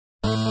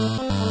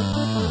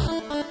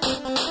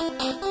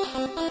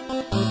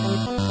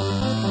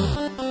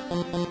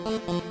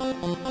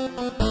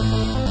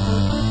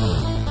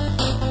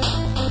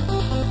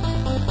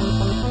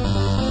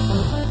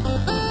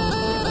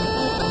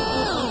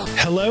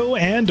Hello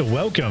and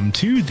welcome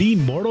to the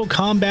Mortal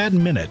Kombat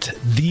Minute,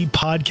 the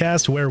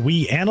podcast where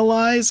we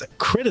analyze,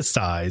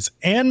 criticize,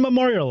 and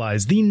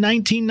memorialize the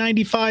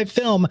 1995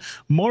 film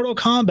Mortal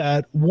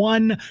Kombat,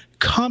 one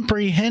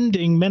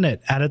comprehending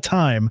minute at a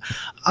time.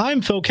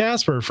 I'm Phil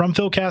Casper from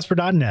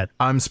philcasper.net.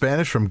 I'm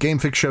Spanish from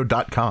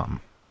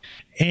GameFixShow.com.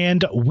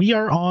 And we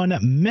are on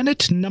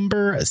minute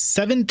number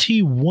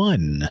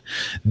 71.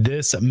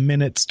 This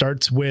minute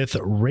starts with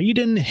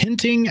Raiden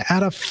hinting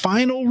at a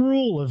final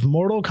rule of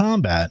Mortal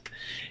Kombat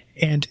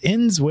and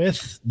ends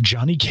with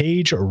Johnny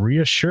Cage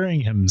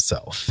reassuring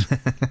himself.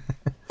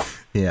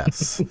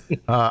 Yes.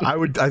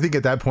 I think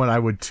at that point I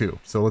would too.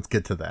 So let's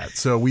get to that.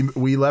 So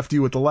we left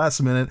you with the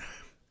last minute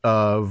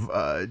of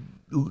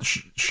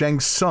Shang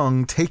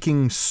Tsung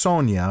taking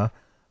Sonya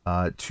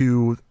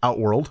to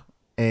Outworld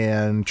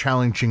and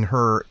challenging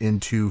her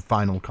into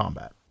final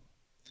combat.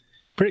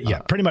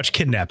 Pretty much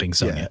kidnapping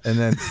Sonya. Yeah,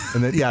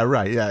 and then yeah,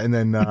 right, yeah, and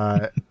then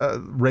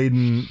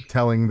Raiden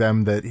telling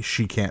them that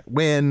she can't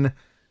win,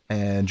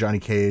 and Johnny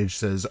Cage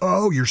says,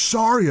 "Oh, you're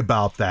sorry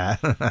about that."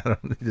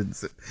 He didn't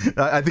say,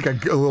 I think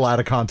a little out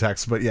of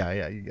context, but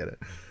yeah, you get it.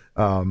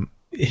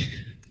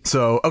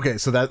 So okay,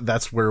 so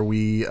that's where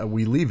we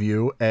leave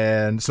you,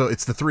 and so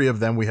it's the three of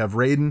them. We have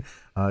Raiden,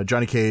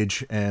 Johnny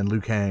Cage, and Liu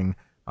Kang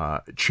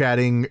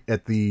chatting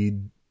at the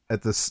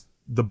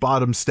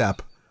bottom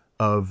step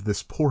of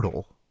this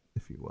portal,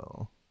 if you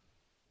will.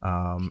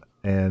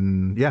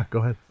 And yeah, go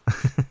ahead.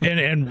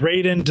 and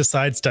Raiden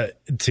decides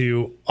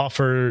to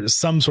offer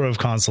some sort of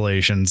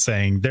consolation,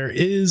 saying there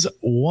is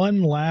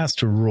one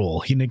last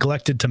rule. He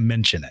neglected to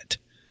mention it.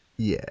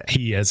 Yeah.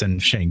 He as in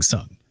Shang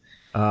Tsung.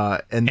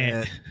 And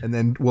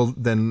then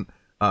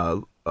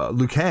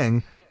Liu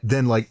Kang,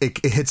 then like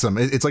it hits him.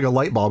 It's like a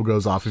light bulb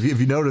goes off. If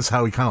you notice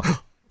how he kind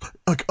of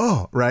like,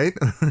 oh, right.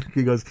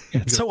 he goes,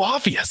 so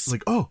obvious.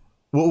 Like, oh,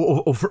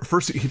 well,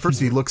 first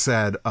he looks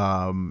at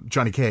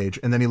Johnny Cage,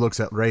 and then he looks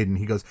at Raiden.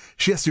 He goes,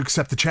 she has to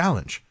accept the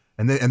challenge,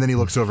 and then he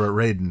looks over at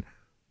Raiden,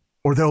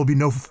 or there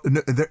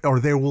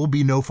will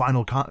be no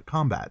final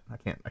combat. I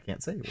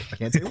can't say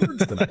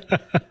words tonight.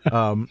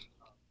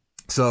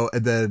 So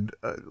and then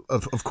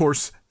of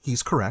course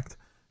he's correct,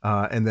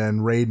 and then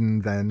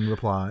Raiden then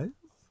replies.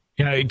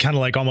 Yeah, kind of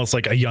like almost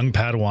like a young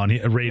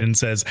Padawan. Raiden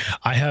says,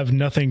 "I have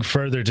nothing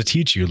further to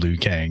teach you, Liu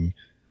Kang.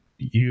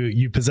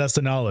 You possess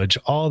the knowledge.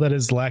 All that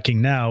is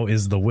lacking now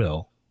is the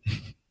will."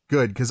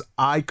 Good, because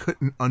I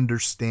couldn't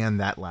understand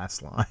that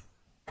last line.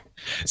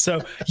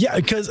 So yeah,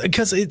 because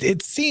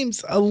it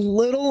seems a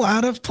little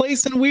out of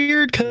place and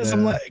weird. Because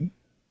I'm like,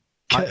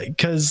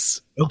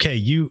 because okay,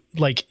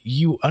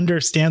 you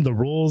understand the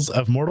rules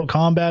of Mortal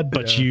Kombat,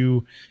 but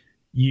you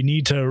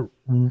need to,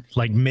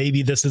 like,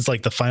 maybe this is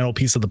like the final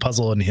piece of the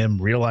puzzle and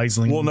him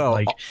realizing. Well, no,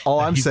 like all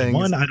I'm saying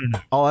is, I don't know.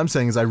 All I'm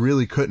saying is I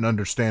really couldn't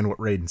understand what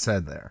Raiden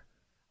said there.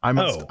 I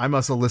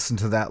must have listened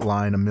to that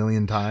line a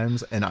million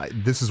times, and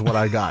this is what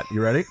I got.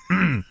 You ready?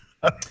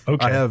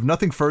 Okay. I have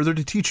nothing further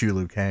to teach you,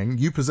 Liu Kang.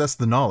 You possess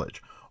the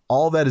knowledge.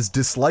 All that is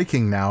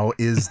disliking now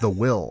is the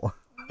will.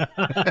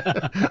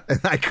 And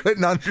I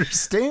couldn't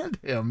understand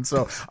him,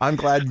 so I'm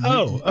glad.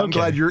 I'm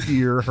glad your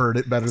ear heard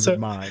it better than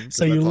mine.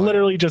 So you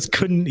literally just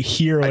couldn't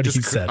hear what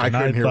he said. I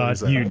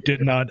thought you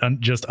did not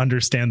just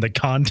understand the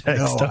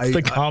context of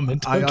the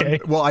comment. Okay.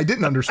 Well, I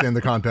didn't understand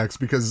the context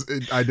because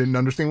I didn't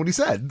understand what he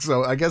said.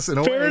 So I guess in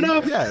a way,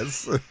 enough.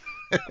 Yes.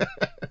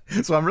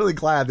 So I'm really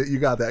glad that you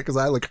got that, because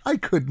I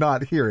could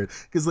not hear it,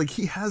 because like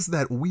he has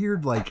that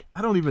weird, like,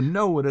 I don't even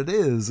know what it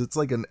is. It's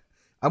like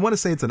I want to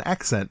say it's an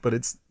accent, but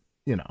it's,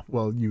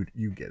 well,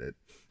 you get it.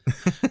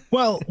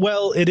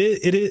 well, it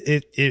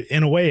is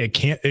in a way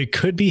it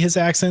could be his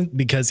accent,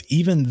 because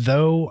even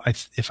though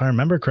if I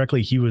remember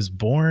correctly, he was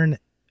born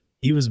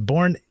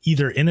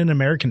either in an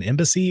American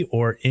embassy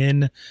or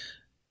in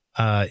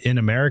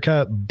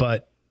America,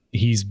 but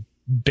he's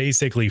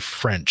basically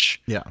French.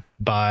 Yeah.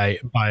 By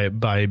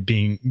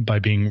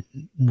being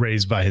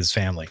raised by his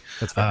family.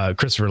 That's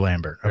Christopher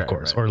Lambert, of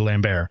course, right. Or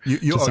Lambert. You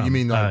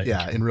mean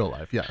in real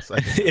life? Yes.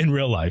 In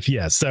real life,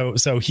 yes. So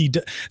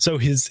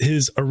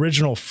his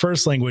original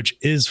first language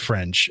is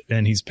French,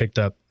 and he's picked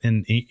up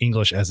in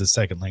English as his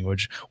second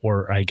language,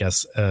 or I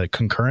guess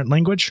concurrent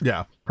language.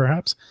 Yeah,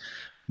 perhaps.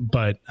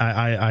 But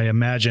I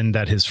imagine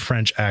that his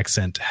French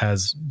accent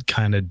has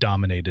kind of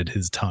dominated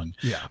his tongue.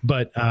 Yeah.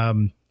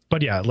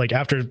 But yeah, like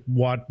after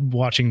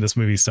watching this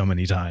movie so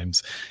many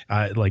times,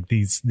 like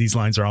these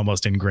lines are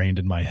almost ingrained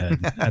in my head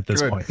at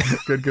this point.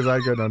 Good, because I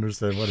couldn't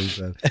understand what he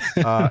said.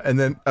 And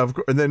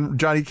then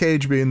Johnny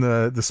Cage, being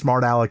the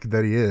smart aleck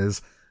that he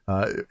is,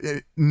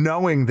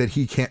 knowing that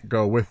he can't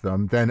go with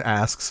them, then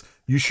asks,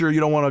 "You sure you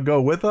don't want to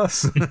go with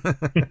us?"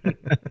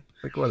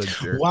 Like, what a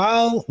jerk.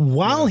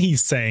 While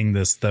he's saying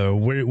this, though,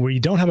 we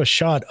don't have a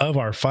shot of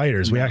our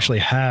fighters. We actually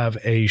have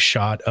a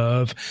shot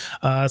of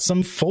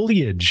some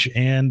foliage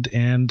and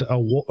a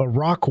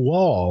rock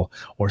wall,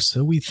 or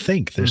so we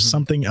think. There's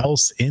something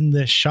else in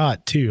this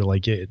shot too.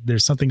 Like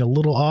there's something a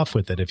little off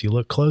with it if you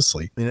look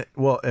closely.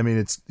 I mean,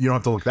 it's, you don't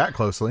have to look that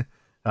closely.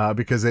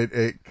 Because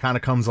it kind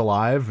of comes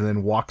alive and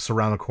then walks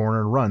around a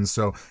corner and runs.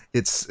 So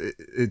it's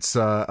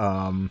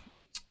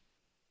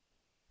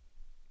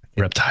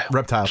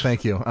Reptile.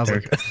 Thank you. I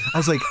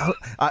was like,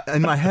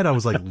 in my head, I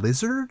was like,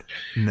 lizard?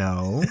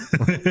 No.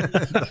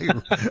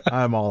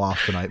 I'm all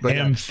off tonight. But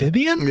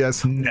amphibian?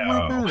 Yes.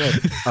 No.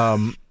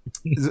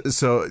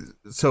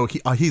 So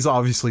he's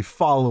obviously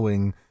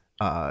following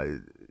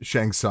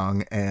Shang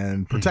Tsung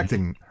and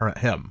protecting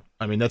him.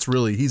 I mean, that's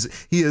really he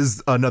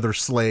is another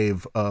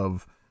slave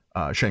of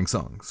Shang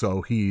Tsung.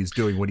 So he's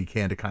doing what he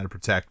can to kind of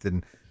protect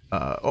and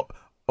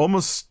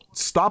almost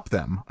stop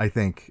them, I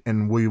think,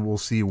 and we will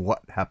see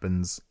what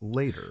happens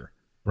later.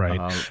 Right.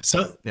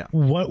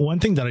 One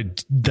thing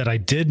that I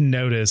did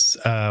notice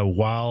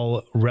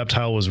while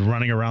Reptile was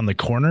running around the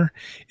corner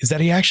is that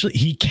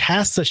he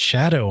casts a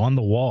shadow on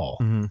the wall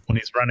when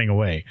he's running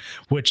away,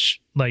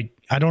 which, like,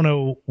 I don't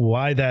know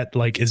why that,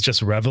 like, is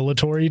just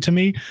revelatory to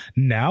me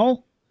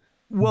now.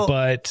 Well,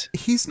 but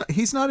he's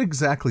not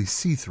exactly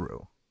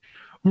see-through.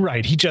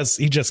 Right. He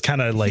just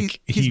kind of like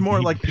he's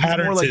more like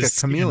a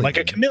chameleon. Like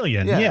a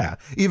chameleon. Yeah.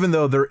 Even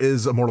though there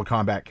is a Mortal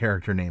Kombat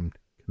character named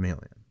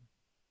Chameleon.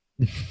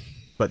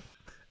 But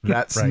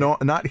that's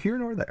not here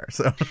nor there.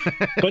 So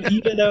but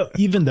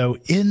even though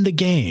in the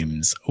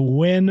games,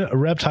 when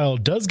Reptile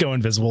does go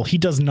invisible, he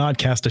does not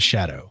cast a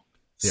shadow.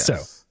 Yes. So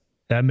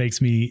that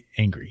makes me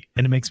angry,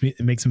 and it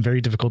makes him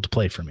very difficult to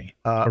play for me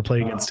or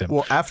play against him.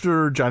 Well,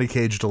 after Johnny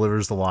Cage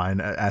delivers the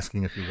line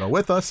asking if you go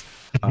with us,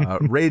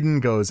 Raiden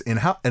goes, in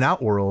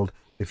Outworld,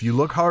 if you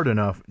look hard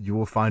enough, you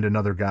will find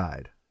another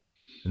guide.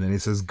 And then he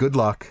says, good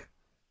luck.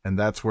 And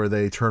that's where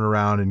they turn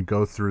around and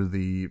go through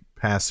the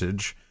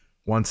passage.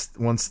 Once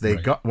they're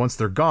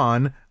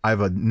gone, I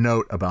have a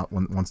note about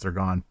once they're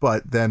gone.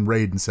 But then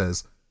Raiden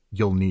says,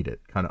 you'll need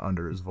it, kind of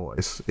under his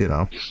voice, you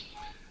know.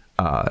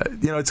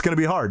 It's going to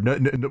be hard.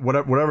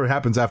 Whatever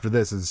happens after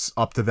this is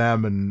up to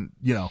them, and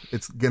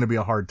it's going to be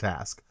a hard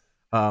task.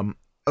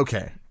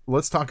 Okay,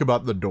 let's talk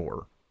about the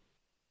door.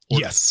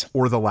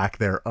 Or the lack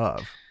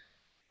thereof.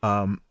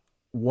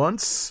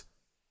 Once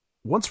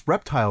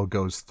Reptile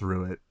goes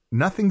through it,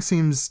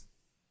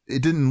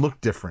 it didn't look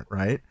different,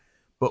 right?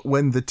 But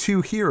when the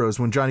two heroes,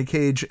 when Johnny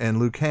Cage and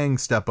Liu Kang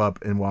step up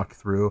and walk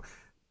through,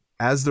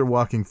 as they're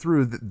walking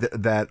through,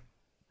 that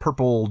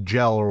purple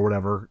gel or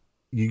whatever,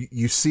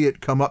 you see it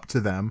come up to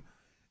them,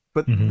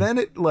 but then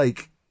it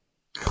like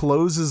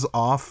closes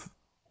off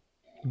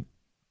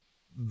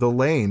the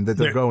lane that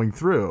they're going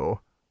through.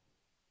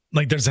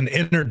 Like there's an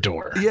inner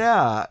door.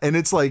 Yeah, and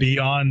it's like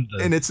beyond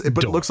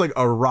but it looks like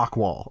a rock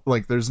wall.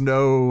 Like there's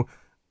nothing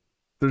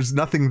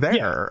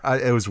there.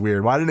 Yeah. It was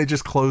weird. Why didn't they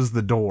just close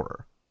the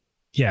door?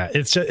 Yeah,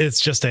 it's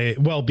just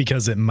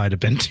because it might have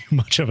been too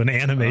much of an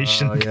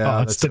animation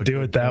cost to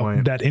do it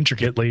that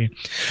intricately.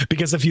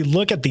 Because if you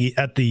look at the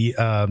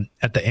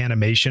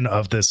animation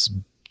of this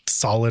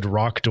solid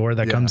rock door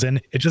that comes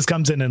in, it just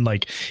comes in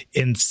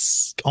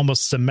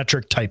almost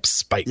symmetric type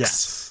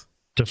spikes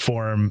to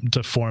form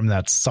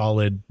that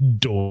solid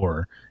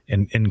door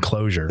and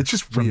enclosure. It's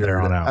just from weird.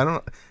 There on out. I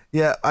don't.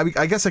 Yeah,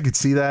 I guess I could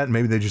see that.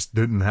 Maybe they just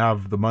didn't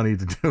have the money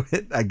to do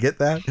it. I get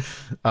that.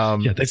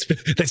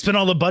 They spent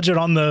all the budget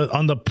on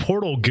the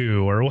portal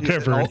goo or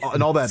whatever,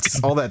 and all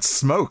that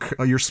smoke.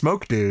 Oh, you're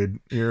smoke, dude.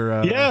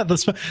 You're the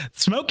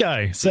smoke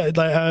guy. So,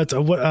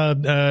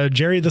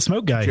 Jerry the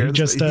smoke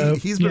guy.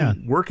 He's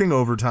been working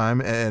overtime,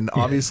 and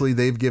obviously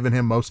they've given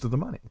him most of the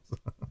money.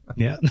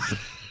 Yeah.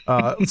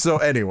 So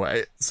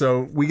anyway,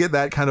 we get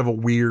that kind of a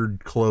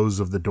weird close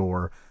of the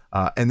door.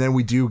 And then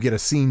we do get a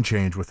scene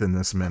change within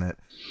this minute.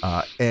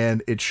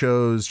 And it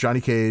shows Johnny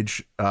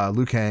Cage,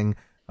 Liu Kang,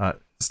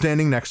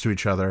 standing next to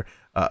each other.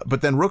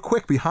 But then real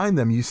quick behind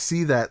them, you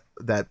see that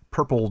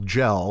purple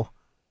gel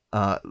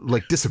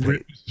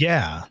dissipate.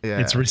 Yeah.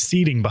 It's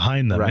receding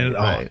behind them.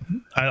 Right.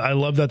 I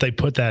love that they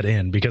put that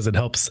in because it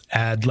helps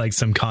add like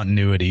some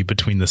continuity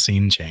between the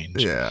scene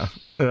change. Yeah.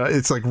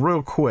 It's like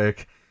real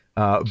quick.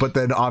 But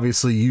then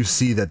obviously you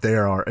see that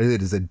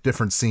it is a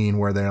different scene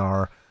where they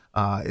are.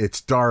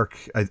 It's dark.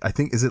 I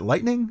think, is it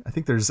lightning? I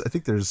think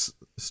there's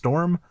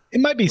storm. It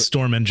might be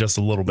storming just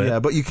a little bit. Yeah,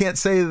 but you can't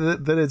say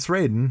that it's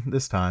Raiden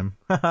this time.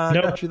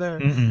 Got you there.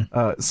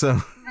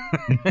 So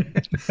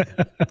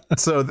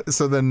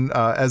then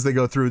as they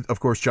go through, of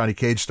course, Johnny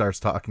Cage starts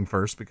talking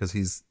first because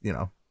he's,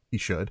 he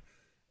should.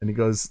 And he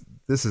goes,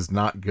 "This is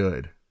not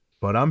good,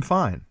 but I'm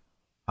fine.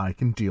 I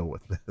can deal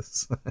with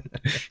this."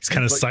 He's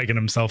kind of psyching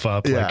himself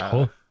up. Yeah.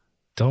 Like,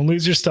 don't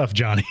lose your stuff,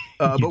 Johnny.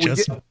 But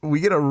we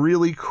get a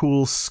really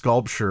cool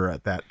sculpture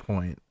at that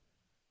point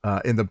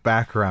in the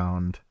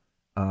background.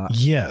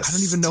 Yes. I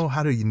don't even know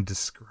how to even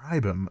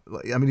describe him.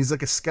 I mean, he's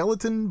like a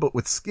skeleton, but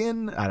with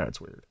skin. I don't know.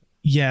 It's weird.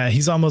 Yeah,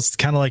 he's almost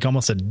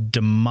a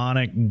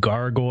demonic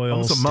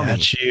gargoyle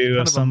statue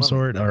of some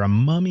sort, or a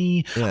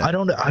mummy. Yeah. I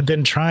don't know. I've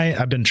been trying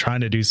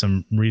to do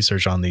some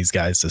research on these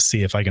guys to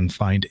see if I can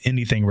find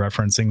anything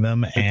referencing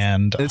them.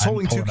 And it's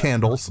holding two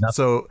candles,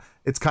 so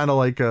it's kind of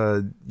like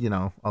a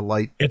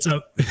light. It's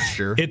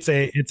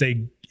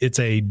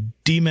a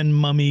demon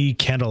mummy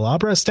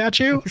candelabra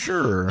statue.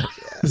 Sure,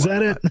 is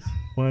that it?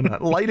 Why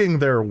not? Lighting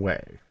their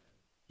way.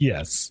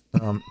 Yes.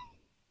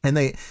 And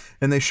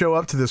they show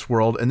up to this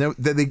world, and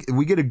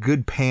we get a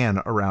good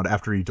pan around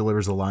after he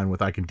delivers a line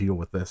with "I can deal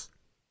with this."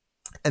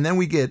 And then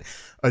we get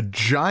a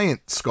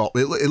giant sculpt.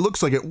 It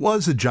looks like it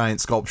was a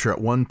giant sculpture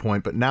at one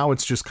point, but now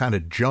it's just kind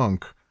of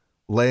junk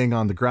laying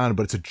on the ground,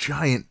 but it's a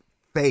giant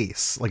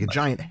face, like a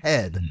giant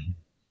head.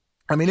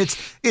 I mean,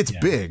 it's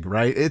big,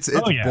 right? It's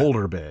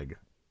boulder big.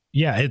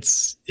 Yeah,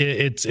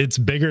 it's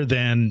bigger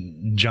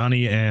than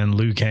Johnny and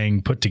Liu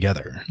Kang put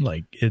together.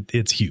 Like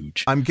it's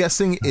huge. I'm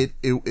guessing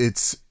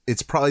it's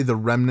probably the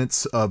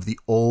remnants of the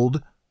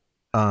old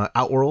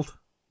Outworld,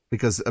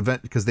 because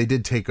they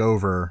did take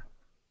over.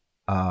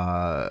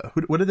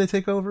 What did they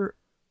take over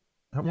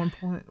at one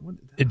point?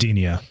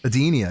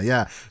 Edenia,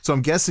 yeah. So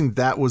I'm guessing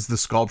that was the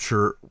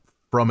sculpture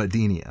from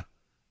Edenia,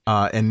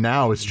 and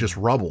now it's just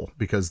rubble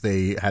because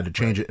they had to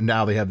change it, and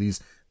now they have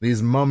these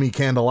mummy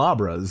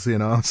candelabras,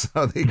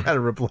 so they got it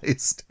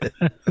replaced.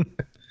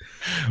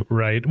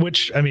 Right.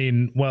 Which, I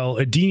mean, well,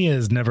 Edenia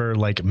is never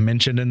like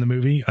mentioned in the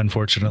movie,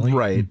 unfortunately.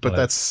 Right. But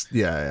that's,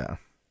 yeah.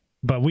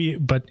 But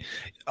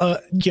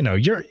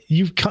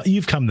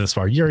you've come this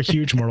far. You're a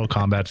huge Mortal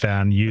Kombat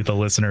fan. You, the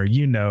listener,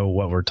 you know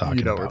what we're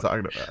talking about. What we're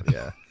talking about.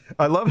 Yeah.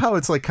 I love how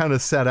it's like kind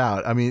of set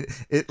out. I mean,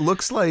 it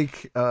looks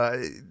like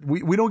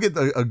we don't get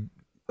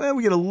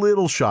we get a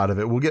little shot of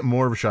it. We'll get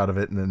more of a shot of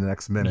it in the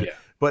next minute. Yeah.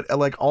 But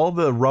like all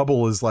the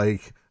rubble is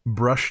like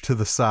brushed to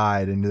the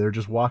side and they're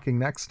just walking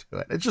next to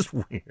it. It's just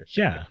weird.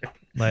 Yeah.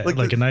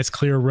 Like a nice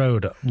clear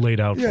road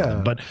laid out for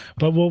them. But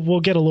we'll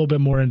get a little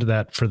bit more into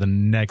that for the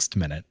next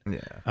minute.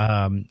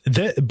 Yeah.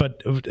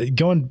 But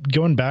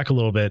going back a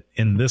little bit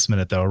in this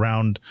minute though,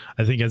 around,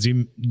 I think as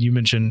you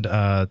mentioned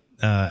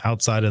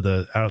outside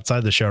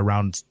the show,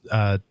 around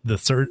the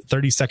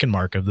 30-second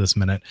mark of this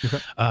minute,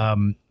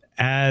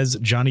 as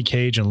Johnny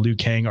Cage and Liu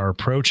Kang are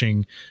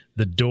approaching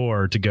the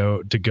door to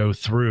go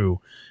through,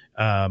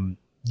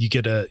 you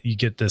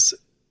get this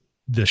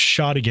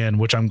shot again,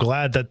 which I'm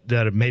glad that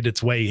it made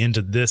its way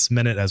into this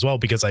minute as well,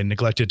 because I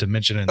neglected to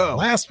mention it in the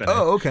last minute.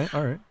 Oh, okay.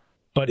 All right.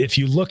 But if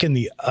you look in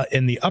the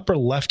upper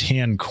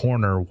left-hand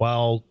corner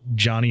while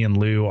Johnny and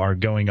Lou are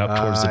going up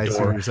towards the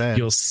door,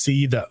 you'll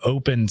see the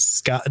open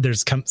sky.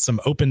 There's some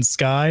open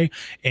sky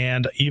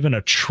and even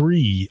a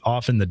tree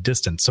off in the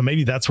distance. So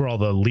maybe that's where all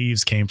the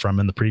leaves came from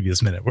in the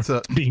previous minute.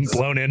 We're being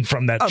blown in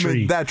from that tree. I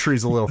mean, that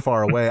tree's a little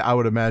far away. I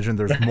would imagine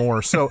there's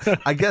more. So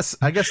I guess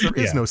there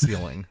is no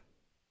ceiling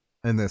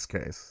in this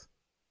case.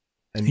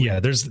 And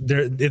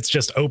it's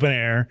just open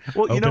air,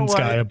 open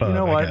sky above. You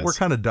know what? We're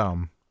kind of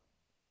dumb.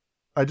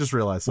 I just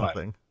realized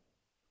something.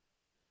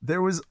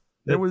 What?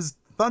 There was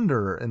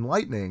thunder and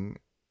lightning.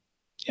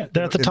 Yeah,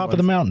 they're at the top of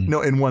the mountain.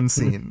 No, in one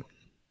scene.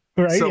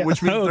 Right. So,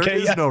 which means there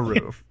is no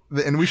roof.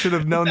 And we should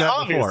have known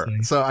that before.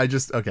 So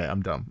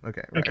I'm dumb.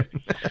 Okay. Right. Okay.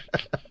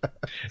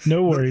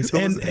 No worries.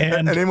 And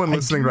anyone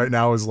listening right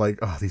now is like,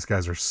 oh, these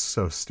guys are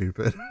so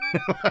stupid.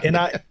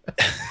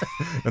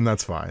 And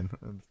that's fine.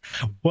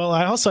 Well,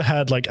 I also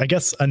had I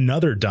guess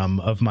another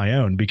dumb of my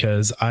own,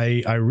 because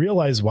I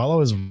realized while I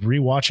was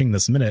rewatching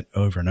this minute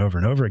over and over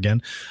and over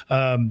again,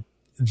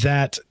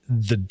 that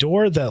the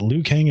door that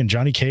Liu Kang and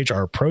Johnny Cage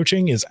are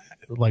approaching is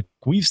like,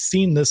 we've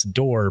seen this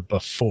door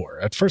before.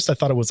 At first I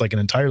thought it was like an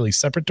entirely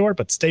separate door,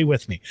 but stay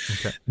with me.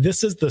 Okay.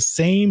 This is the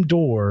same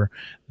door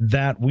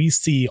that we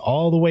see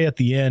all the way at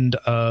the end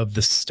of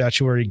the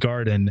statuary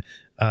garden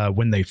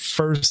when they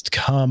first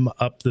come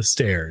up the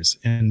stairs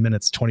in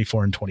minutes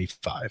 24 and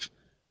 25.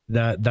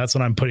 That's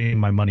what I'm putting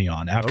my money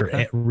on after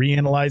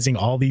reanalyzing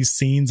all these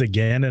scenes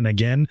again and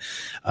again.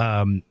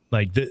 As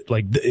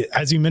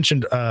you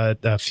mentioned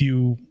a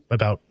few,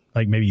 about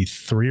like maybe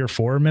 3 or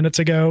 4 minutes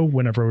ago,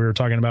 whenever we were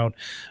talking about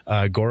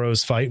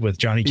Goro's fight with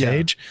Johnny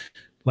Cage,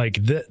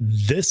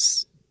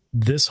 this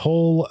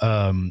whole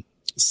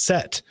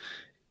set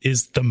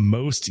is the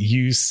most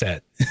used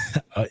set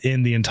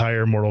in the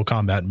entire Mortal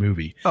Kombat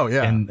movie. Oh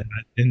yeah. And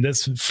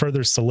this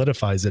further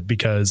solidifies it,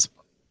 because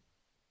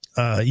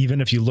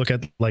even if you look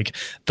at like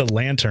the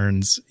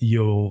lanterns,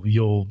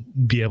 you'll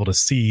be able to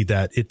see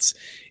that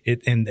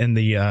in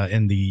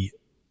the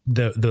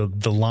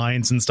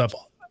lines and stuff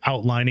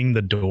outlining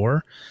the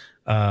door.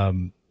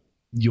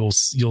 You'll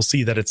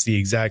see that it's the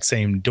exact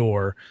same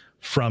door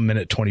from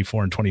minute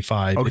 24 and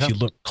 25 if you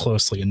look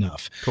closely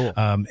enough. Cool.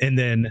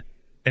 And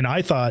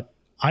I thought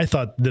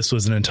this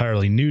was an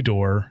entirely new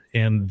door,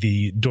 and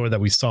the door that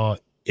we saw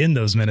in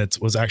those minutes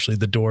was actually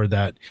the door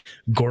that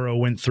Goro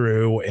went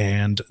through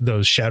and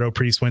those shadow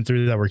priests went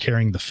through that were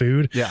carrying the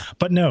food. Yeah.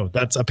 But no,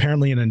 that's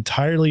apparently an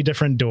entirely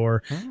different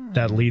door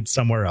that leads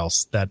somewhere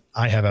else that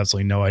I have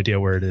absolutely no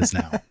idea where it is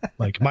now.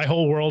 Like, my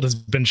whole world has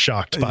been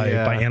shocked by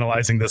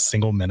analyzing this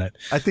single minute.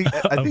 I think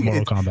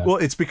Mortal Kombat. Well,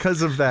 it's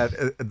because of that,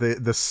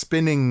 the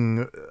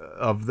spinning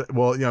of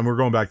we're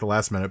going back to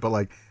last minute,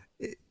 but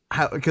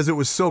because it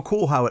was so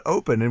cool how it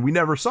opened and we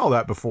never saw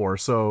that before.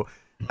 So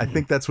I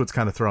think that's what's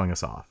kind of throwing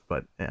us off,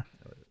 but yeah,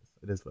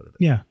 it is what it is.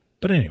 Yeah.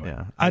 But anyway,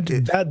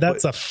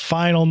 that's a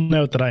final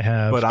note that I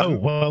have.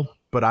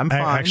 But I'm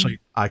fine.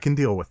 I can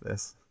deal with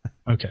this.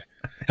 Okay.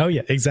 Oh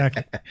yeah,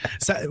 exactly.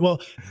 So,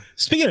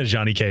 speaking of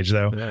Johnny Cage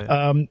though,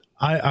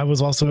 I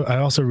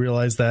also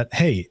realized that,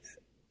 hey,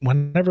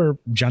 whenever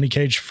Johnny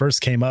Cage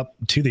first came up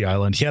to the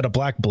island, he had a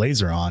black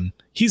blazer on.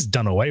 He's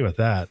done away with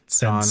that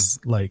since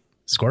like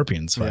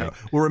Scorpion's fight. Yeah.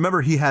 Well,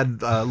 remember he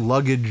had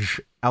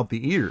luggage out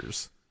the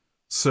ears.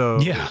 So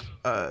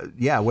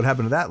what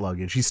happened to that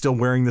luggage? He's still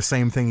wearing the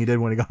same thing he did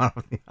when he got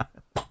off the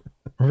island.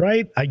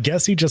 Right. I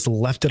guess he just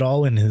left it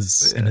all in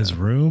his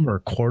room or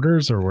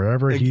quarters or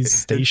wherever he's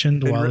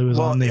stationed while he was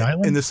on the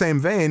island. In the same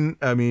vein,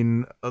 I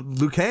mean,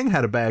 Liu Kang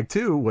had a bag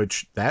too,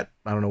 which I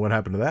don't know what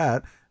happened to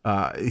that.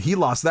 He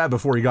lost that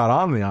before he got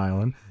on the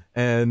island.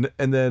 And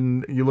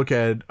then you look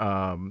at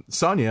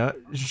Sonya,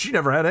 she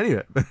never had any of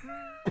it.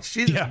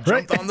 She just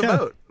jumped on the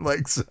boat.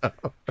 Like, so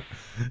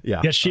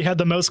yeah. Yeah, she had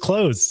the most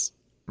clothes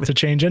to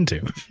change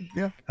into.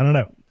 Yeah. I don't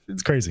know.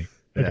 It's crazy.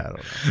 Yeah, I don't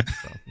know.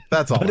 So,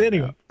 that's all. But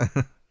anyway,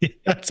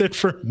 that's it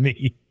for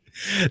me.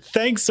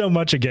 Thanks so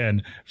much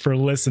again for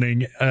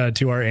listening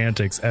to our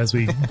antics as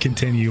we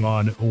continue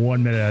on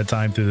 1 minute at a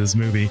time through this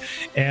movie.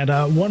 And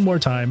one more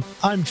time,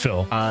 I'm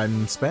Phil.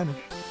 I'm Spanish.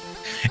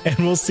 And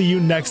we'll see you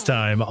next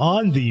time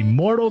on the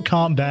Mortal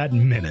Kombat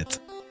Minute.